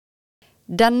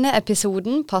Denne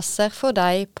episoden passer for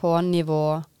deg på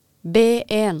nivå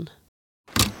B1.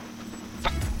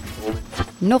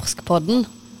 Norskpodden.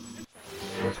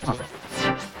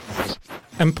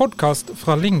 En podcast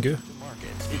fra Lingu.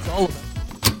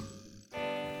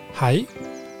 Hei,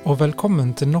 og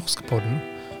velkommen til Norskpodden,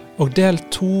 og del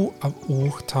 2 av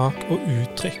Ordtak og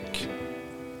Uttrykk.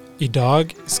 I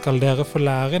dag skal dere få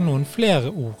lære noen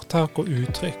flere ordtak og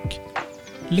uttrykk.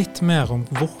 Litt mer om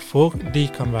hvorfor de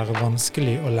kan være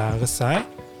vanskelig å lære seg,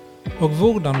 og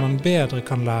hvordan man bedre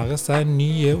kan lære seg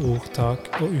nye ordtak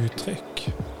og uttrykk.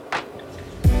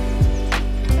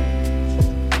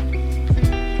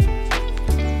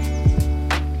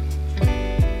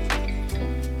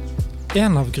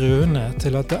 En av grunnene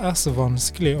til at det er så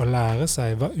vanskelig å lære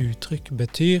seg hva uttrykk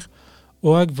betyr,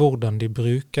 og hvordan de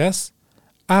brukes,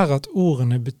 er at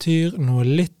ordene betyr noe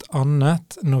litt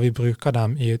annet når vi bruker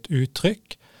dem i et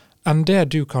uttrykk, enn det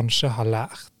du kanskje har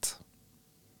lært.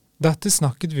 Dette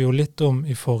snakket vi jo litt om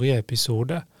i forrige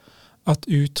episode, at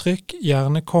uttrykk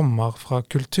gjerne kommer fra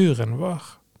kulturen vår.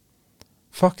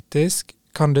 Faktisk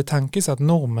kan det tenkes at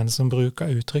nordmenn som bruker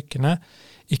uttrykkene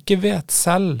ikke vet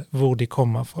selv hvor de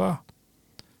kommer fra.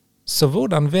 Så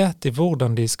hvordan vet de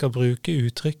hvordan de skal bruke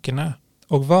uttrykkene,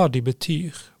 og hva de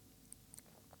betyr?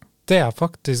 Det er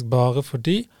faktisk bare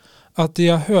fordi at de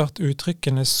har hørt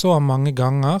uttrykkene så mange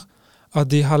ganger at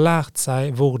de har lært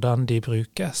seg hvordan de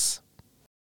brukes.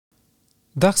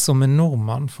 Dersom en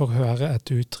nordmann får høre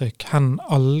et uttrykk han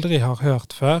aldri har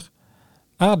hørt før,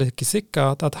 er det ikke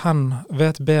sikkert at han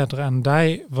vet bedre enn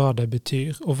deg hva det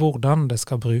betyr og hvordan det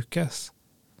skal brukes.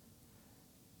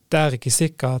 Det er ikke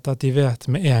sikkert at de vet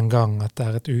med en gang at det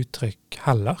er et uttrykk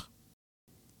heller.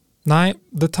 Nei,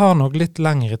 det tar nok litt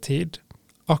lengre tid,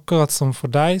 akkurat som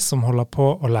for deg som holder på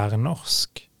å lære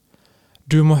norsk.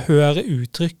 Du må høre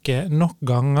uttrykket nok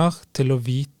ganger til å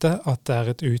vite at det er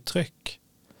et uttrykk.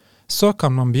 Så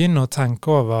kan man begynne å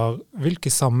tenke over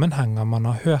hvilke sammenhenger man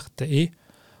har hørt det i,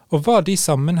 og hva de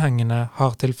sammenhengene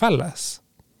har til felles.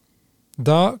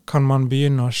 Da kan man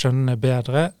begynne å skjønne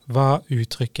bedre hva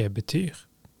uttrykket betyr.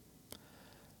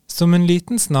 Som en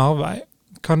liten snarvei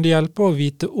kan det hjelpe å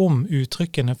vite om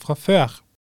uttrykkene fra før.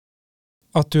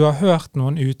 At du har hørt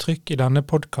noen uttrykk i denne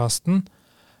podcasten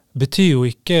betyr jo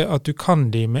ikke at du kan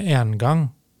de med en gang,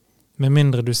 med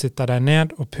mindre du sitter deg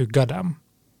ned og pugger dem.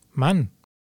 Men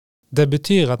det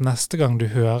betyr at neste gang du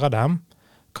hører dem,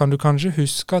 kan du kanskje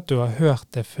huske at du har hørt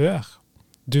det før.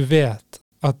 Du vet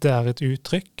at det er et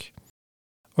uttrykk,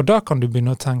 og da kan du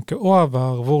begynne å tenke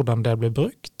over hvordan det blir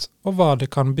brukt, og hva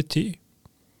det kan bety.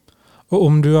 Og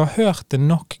om du har hørt det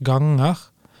nok ganger,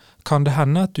 kan det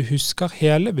hende at du husker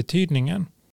hele betydningen,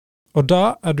 og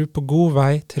da er du på god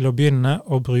vei til å begynne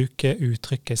å bruke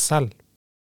uttrykket selv.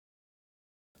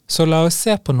 Så la oss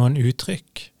se på noen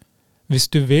uttrykk. Hvis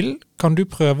du vil, kan du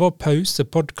prøve å pause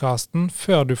podcasten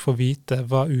før du får vite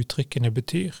hva uttrykkene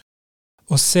betyr,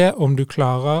 og se om du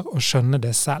klarer å skjønne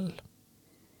det selv.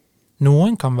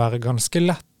 Noen kan være ganske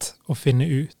lett å finne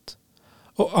ut,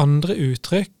 og andre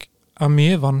uttrykk er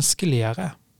mye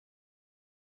vanskeligere.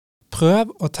 Prøv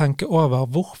å tenke over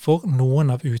hvorfor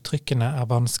noen av uttrykkene er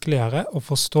vanskeligere å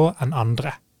forstå enn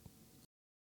andre.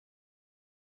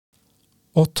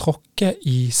 Å tråkke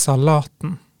i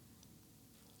salaten.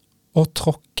 Å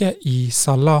tråkke i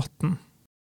salaten.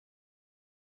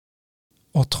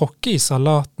 Å tråkke i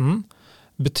salaten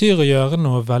betyr å gjøre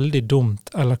noe veldig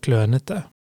dumt eller klønete.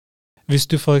 Hvis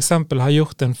du for eksempel har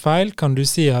gjort en feil, kan du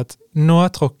si at «Nå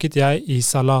tråkket jeg i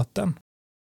salaten».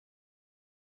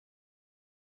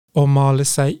 Å male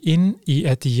seg inn i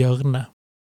et hjørne.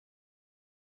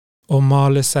 Å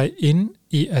male seg inn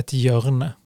i et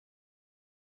hjørne.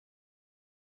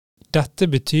 Dette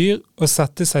betyr å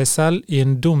sette seg selv i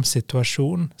en dum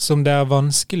situasjon som det er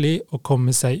vanskelig å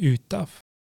komme seg ut av.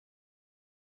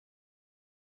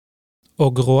 Å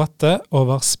gråte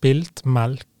over spilt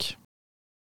melk.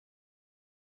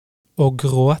 Å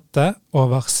gråte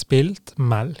over spilt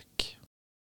melk.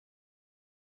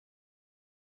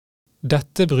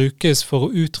 Dette brukes for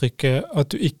å uttrykke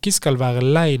at du ikke skal være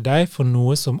lei deg for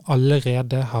noe som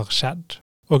allerede har skjedd,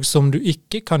 og som du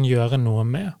ikke kan gjøre noe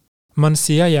med. Man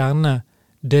sier gjerne,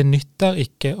 det nytter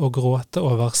ikke å gråte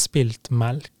over spilt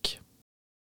melk.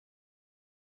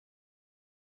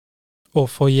 Å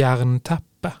få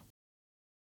jernteppe.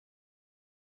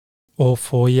 Å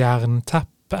få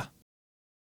jernteppe.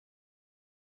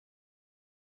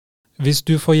 Hvis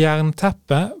du får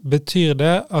jernteppe, betyr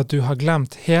det at du har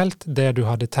glemt helt det du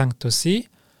hadde tenkt å si,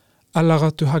 eller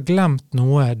at du har glemt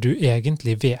noe du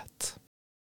egentlig vet.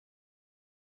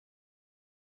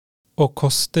 Å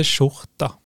koste skjorta.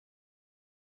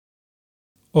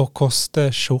 Å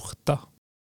koste skjorta.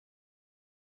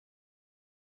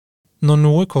 Når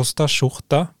noe koster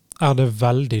skjorta, det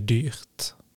veldig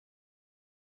dyrt.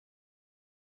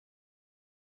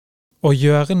 Å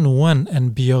gjøre noen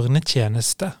en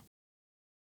bjørnetjeneste.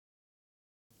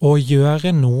 Å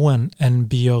gjøre noen en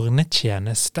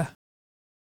bjørnetjeneste.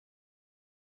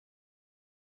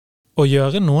 Å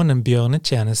gjøre noen en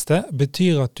bjørnetjeneste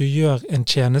betyr at du gjør en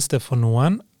tjeneste for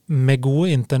noen med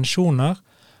gode intensjoner,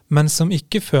 men som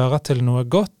ikke fører til noe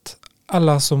godt,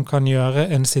 eller som kan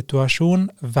gjøre en situasjon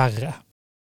verre.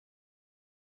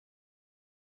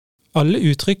 Alle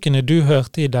uttrykkene du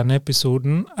hørte i denne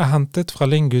episoden hentet fra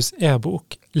Lingus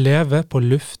e-bok Leve på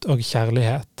luft og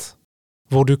kjærlighet,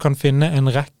 hvor du kan finne en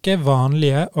rekke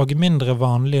vanlige og mindre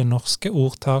vanlige norske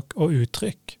ordtak og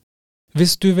uttrykk.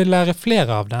 Hvis du vil lære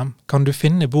flere av dem, kan du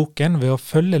finne boken ved å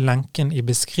følge lenken i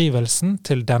beskrivelsen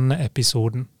til denne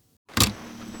episoden.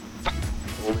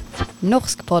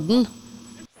 Norskpodden.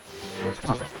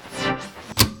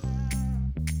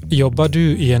 Jobber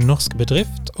du i en norsk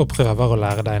bedrift og prøver å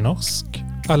lære deg norsk?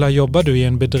 Eller jobber du i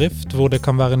en bedrift hvor det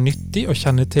kan være nyttig å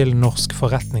kjenne til norsk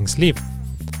forretningsliv?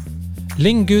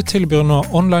 Lingu tilbyr nå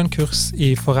online-kurs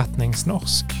i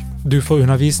forretningsnorsk. Du får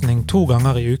undervisning 2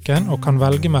 ganger i uken og kan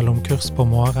velge mellom kurs på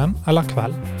morgen eller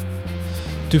kveld.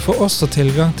 Du får også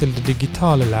tilgang til det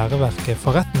digitale læreverket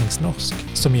Forretningsnorsk,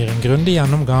 som gir en grundig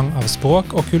gjennomgang av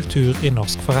språk og kultur i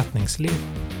norsk forretningsliv.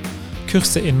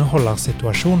 Kurset inneholder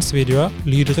situasjonsvideoer,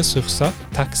 lydressurser,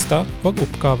 tekster og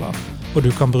oppgaver, og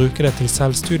du kan bruke det til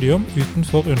selvstudium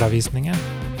utenfor undervisningen.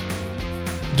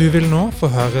 Du vil nå få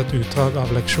høre et utdrag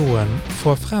av leksjonen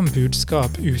 «Få frem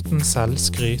budskap uten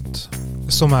selvskryt»,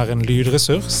 som en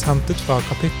lydressurs hentet fra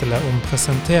kapittelet om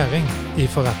presentering i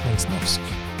forretningsnorsk.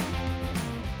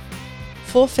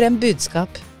 Få frem budskap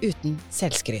uten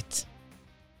selvskryt.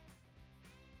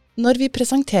 Når vi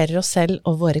presenterer oss selv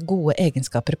og våre gode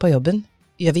egenskaper på jobben,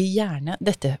 gjør vi gjerne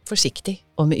dette forsiktig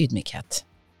og med ydmykhet.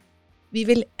 Vi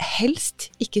vil helst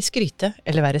ikke skryte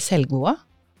eller være selvgode,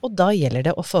 og da gjelder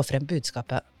det å få frem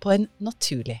budskapet på en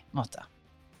naturlig måte.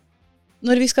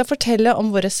 Når vi skal fortelle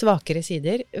om våre svakere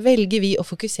sider, velger vi å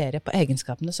fokusere på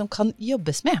egenskapene som kan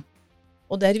jobbes med,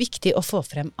 og det viktig å få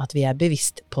frem at vi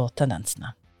bevisst på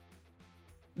tendensene.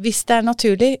 Hvis det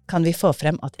naturlig, kan vi få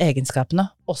frem at egenskapene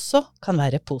også kan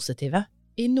være positive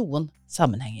i noen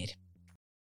sammenhenger.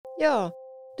 Ja,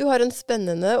 du har en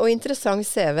spennende og interessant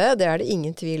CV, det det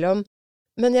ingen tvil om,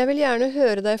 men jeg vil gjerne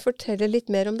høre deg fortelle litt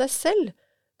mer om deg selv.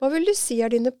 Hva vil du si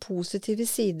dine positive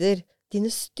sider, dine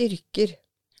styrker?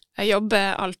 Jeg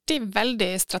jobber alltid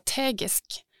veldig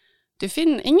strategisk. Du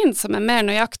finner ingen som mer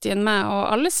nøyaktig enn meg,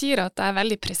 og alle sier at jeg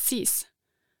veldig presis.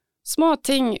 Små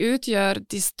ting utgjør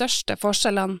de største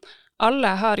forskjellene. Alle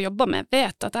jeg har jobbet med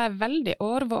vet at jeg veldig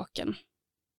årvåken.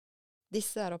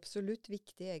 Disse absolutt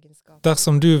viktige egenskaper.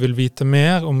 Dersom du vil vite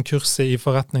mer om kurset i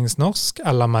forretningsnorsk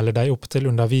eller melde deg opp til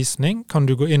undervisning, kan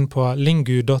du gå inn på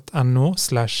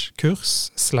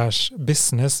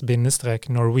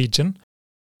lingu.no/kurs/business-norwegian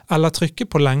eller trykke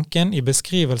på lenken i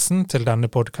beskrivelsen til denne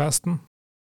podcasten.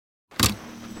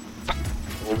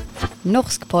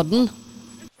 Norskpodden.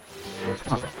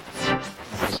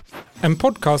 En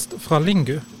podcast fra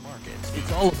Lingu.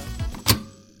 It's all about